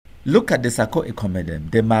Look at the Sako Ekome them,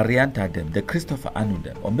 the Marianta them, the Christopher Anu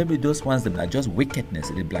them, or maybe those ones that are just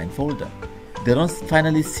wickedness in the blindfold them. They don't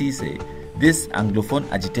finally see, say, this Anglophone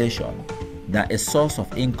agitation, that a source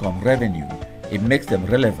of income, revenue, it makes them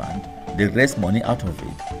relevant, they raise money out of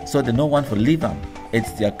it. So they don't want to leave them.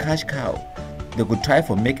 It's their cash cow. They could try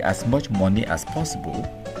to make as much money as possible,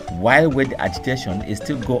 while with the agitation it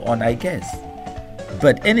still go on, I guess.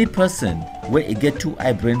 But any person where it get two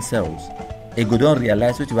eye brain cells, it go don't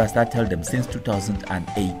realize what you have started telling them since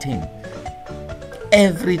 2018.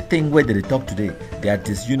 Everything where they talk today, they are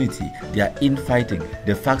disunity, they are infighting.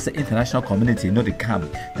 The fact that the international community know they come,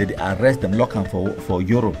 that they arrest them, lock them for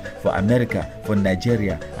Europe, for America, for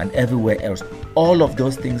Nigeria, and everywhere else. All of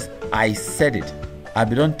those things, I said it. I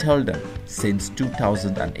don't tell them since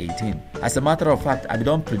 2018. As a matter of fact, I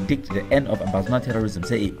don't predict the end of ambassador terrorism.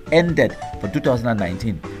 Say it ended for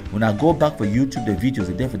 2019. When I go back for YouTube, the videos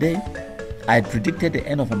a day for day, I predicted the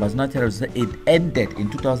end of ambassador terrorism. It ended in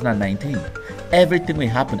 2019. Everything will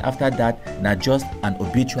happen after that, not just an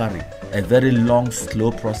obituary, a very long,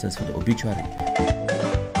 slow process for the obituary.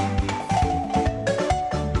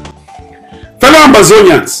 Fellow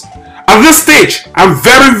Amazonians, at this stage, I'm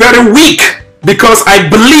very, very weak because I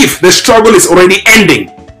believe the struggle is already ending.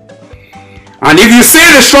 And if you say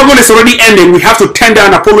the struggle is already ending, we have to tender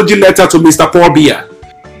an apology letter to Mr. Paul Biya.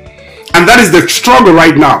 And that is the struggle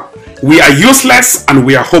right now. We are useless and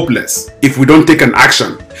we are hopeless if we don't take an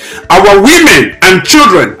action. Our women and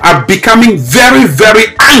children are becoming very, very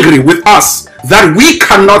angry with us that we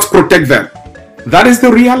cannot protect them. That is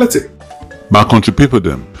the reality. My country people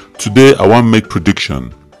them, today I want to make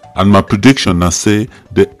prediction. And my prediction now say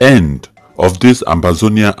the end of this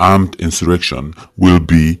Ambazonia armed insurrection will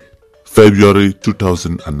be February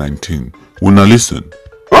 2019. Will now listen.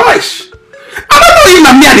 Gosh! I don't know if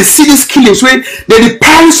Nnamdi and see these killings when they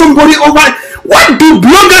pile somebody over. What do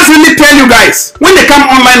bloggers really tell you guys when they come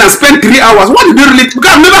online and spend 3 hours? What do they really?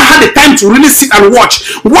 Because I've never had the time to really sit and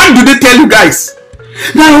watch. What do they tell you guys?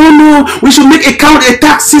 Now, oh no, we should make a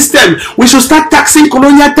tax system. We should start taxing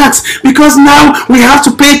colonial tax because now we have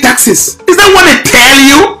to pay taxes. Is that what they tell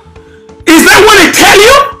you? Is that what they tell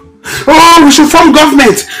you? Oh, we should form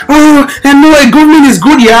government. Oh, and no, a government is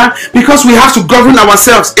good, yeah, because we have to govern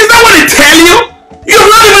ourselves. Is that what they tell you? You've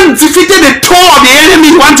not even defeated the toe of the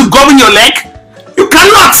enemy. You want to govern your leg? You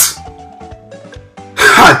cannot.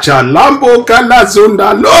 Hachalambo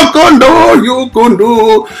kalazunda lokondo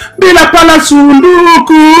yukundu bila palasundu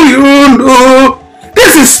kuyundu.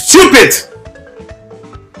 This is stupid.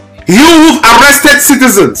 You've arrested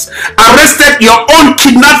citizens, arrested your own,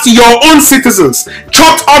 kidnapped your own citizens,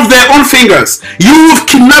 chopped off their own fingers. You've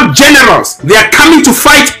kidnapped generals. They are coming to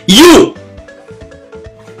fight you.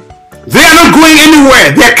 They are not going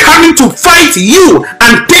anywhere. They are coming to fight you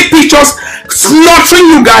and take pictures, slaughtering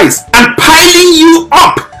you guys and piling you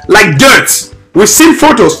up like dirt. We've seen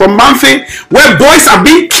photos from Manfe where boys are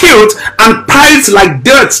being killed and piled like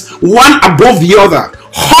dirt, one above the other.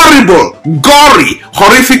 Horrible, gory,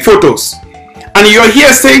 horrific photos. And you're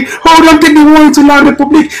here saying, oh, don't take the war into La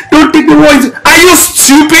Republic. Don't take the war into... Are you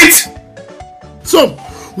stupid? So,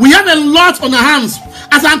 we have a lot on our hands.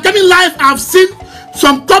 As I'm coming live, I've seen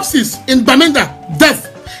some corpses in Bamenda,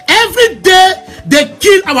 death. Every day, they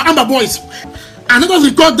kill our Amba boys. And let us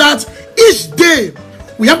record that each day,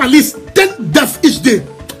 we have at least 10 deaths each day.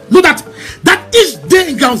 Know that each day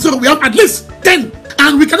in Ground Zero, we have at least 10.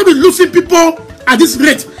 And we cannot be losing people at this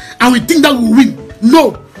rate and we think that we will win.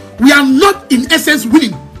 No, we are not in essence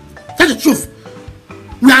winning. That's the truth.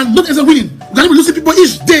 We are not in essence winning. We cannot be losing people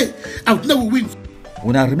each day and we think that we will win.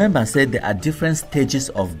 When I remember, I said there are different stages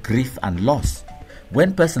of grief and loss.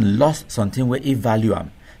 When person lost something where he value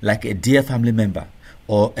them, like a dear family member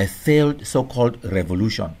or a failed so-called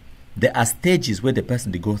revolution, there are stages where the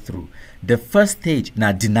person they go through. The first stage,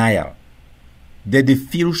 now denial. They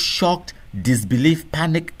feel shocked, disbelief,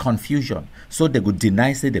 panic, confusion. So they could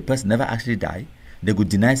deny, say the person never actually died. They could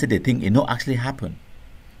deny, say the thing it no actually happened.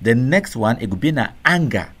 The next one, it could be in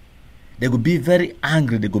anger. They could be very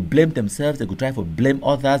angry. They could blame themselves. They could try to blame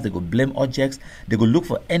others. They could blame objects. They could look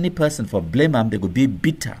for any person for blame them. They could be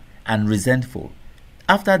bitter and resentful.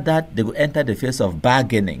 After that, they could enter the phase of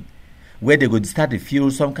bargaining, where they could start to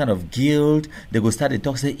feel some kind of guilt. They could start to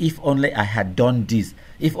talk, say, if only I had done this.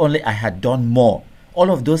 If only I had done more.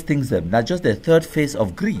 All of those things, that's just the third phase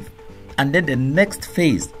of grief. And then the next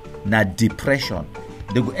phase, now depression.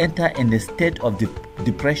 They will enter in a state of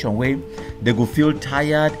depression where they will feel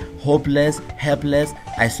tired, hopeless, helpless,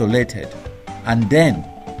 isolated. And then,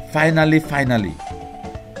 finally,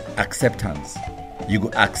 acceptance. You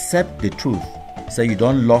go accept the truth. Say you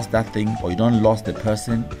don't lost that thing or you don't lost the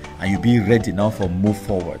person and you be ready now for move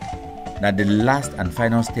forward. Now the last and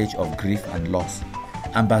final stage of grief and loss.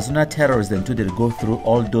 Ambazonian terrorism too, they go through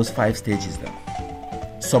all those 5 stages then.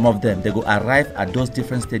 Some of them, they go arrive at those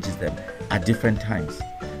different stages then at different times.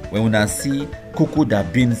 When we now see cuckoo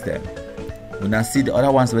that beans them, we now see the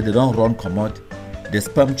other ones where they don't run commode, the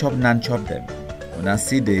sperm chop, nan chop them. We now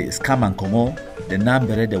see the scam and congo, the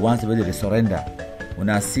Nnamdi, the ones where they surrender. We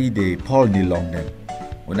now see the Paul Nilong them.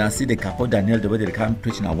 We now see the Capo Daniel, the way they come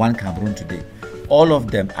preaching at one Cameroon today. All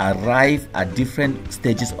of them arrive at different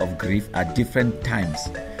stages of grief at different times.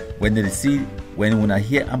 When they see, when I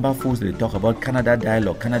hear Amber Fools, they talk about Canada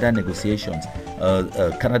dialogue, Canada negotiations,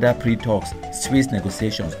 Canada pre-talks, Swiss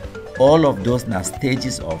negotiations. All of those now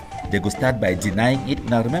stages of, they go start by denying it.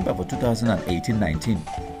 Now remember for 2018-19,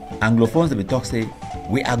 Anglophones they talk say,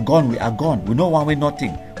 we are gone, we no one way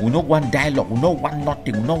nothing, we no one dialogue, we no one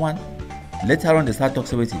nothing, we no one. Later on they start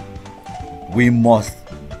talking about it. We must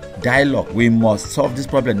dialogue, we must solve this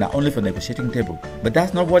problem not only for negotiating table. But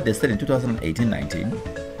that's not what they said in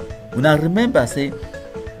 2018-19. When I remember say,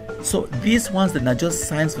 so these ones that are just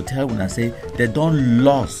signs for tell when I say they don't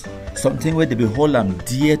lose something where they be hold them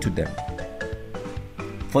dear to them.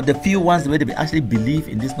 For the few ones where they actually believe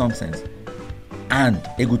in this nonsense, and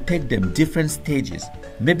it would take them different stages.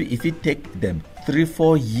 Maybe if it take them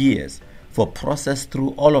 3-4 years for process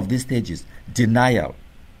through all of these stages, denial,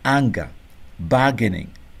 anger,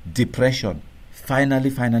 bargaining, depression,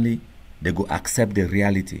 finally they go accept the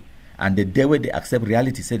reality. And the day where they accept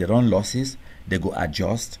reality, say their own losses, they go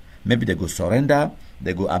adjust, maybe they go surrender,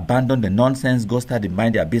 they go abandon the nonsense, go start to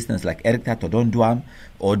mind their business like AyukTabe don't do them,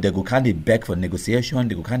 or they go kind of beg for negotiation,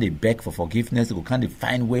 they go kind of beg for forgiveness, they go kind of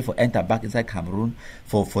find way for enter back inside Cameroon,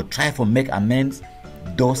 for try for make amends.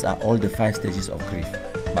 Those are all the 5 stages of grief.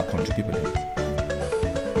 My country people.